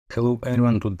Hello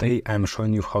everyone, today I'm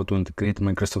showing you how to integrate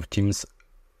Microsoft Teams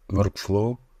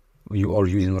workflow or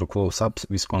using workflow apps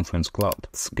with Confluence Cloud.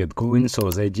 Let's get going. So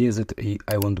the idea is that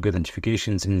I want to get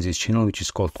notifications in this channel, which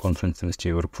is called Confluence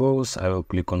Workflows. I will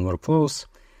click on Workflows,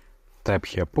 type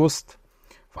here post,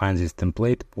 find this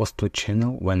template, post to a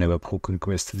channel when a webhook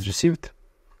request is received.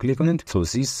 Click on it. So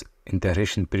this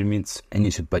integration permits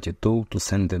any third-party tool to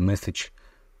send a message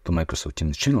to Microsoft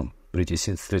Teams channel. Pretty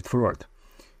straightforward.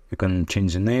 You can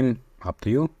change the name, up to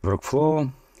you. Workflow.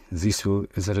 This will,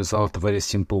 as a result, a very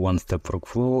simple one-step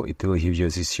workflow. It will give you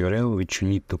this URL which you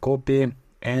need to copy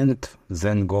and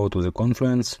then go to the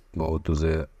Confluence, go to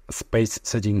the space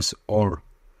settings, or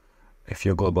if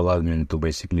you're global admin, to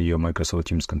basically your Microsoft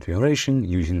Teams configuration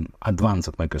using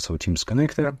advanced Microsoft Teams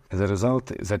connector. As a result,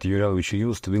 that URL which you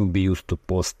used will be used to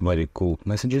post very cool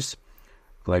messages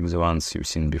like the ones you've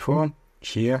seen before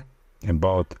here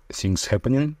about things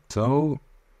happening. So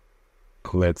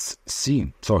let's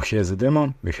see. So here's the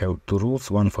demo. We have two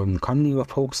rules, one for incoming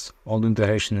webhooks, all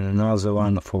integration, and another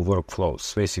one for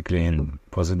workflows. Basically,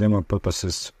 for the demo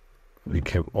purposes, we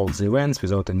have all the events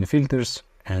without any filters,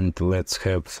 and let's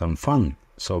have some fun.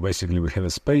 So basically, we have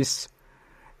a space,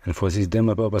 and for these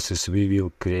demo purposes, we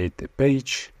will create a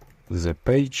page. The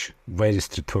page, very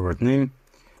straightforward name.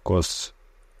 Of course,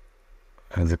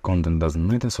 the content doesn't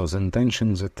matter, so the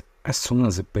intention is that as soon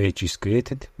as the page is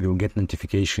created, we will get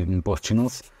notification in both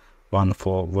channels, one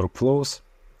for workflows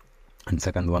and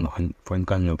second one for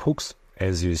incoming webhooks.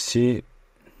 As you see,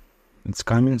 it's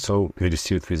coming, so we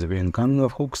received with the incoming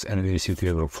webhooks and we received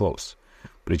with workflows.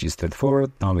 Pretty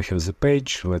straightforward. Now we have the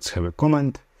page. Let's have a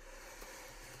comment.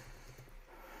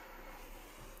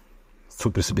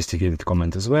 Super sophisticated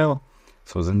comment as well.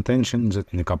 So the intention is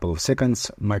that in a couple of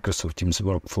seconds, Microsoft Teams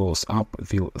Workflows app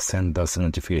will send us a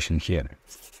notification here.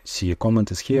 See, a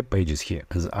comment is here, page is here.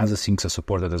 As other things are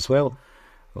supported as well,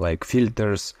 like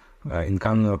filters,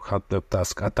 incoming web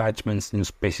task, attachments, new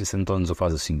spaces, and tons of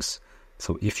other things.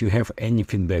 So if you have any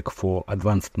feedback for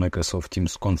advanced Microsoft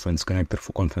Teams Confluence connector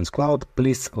for Confluence Cloud,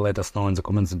 please let us know in the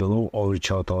comments below or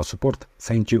reach out to our support.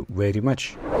 Thank you very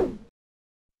much.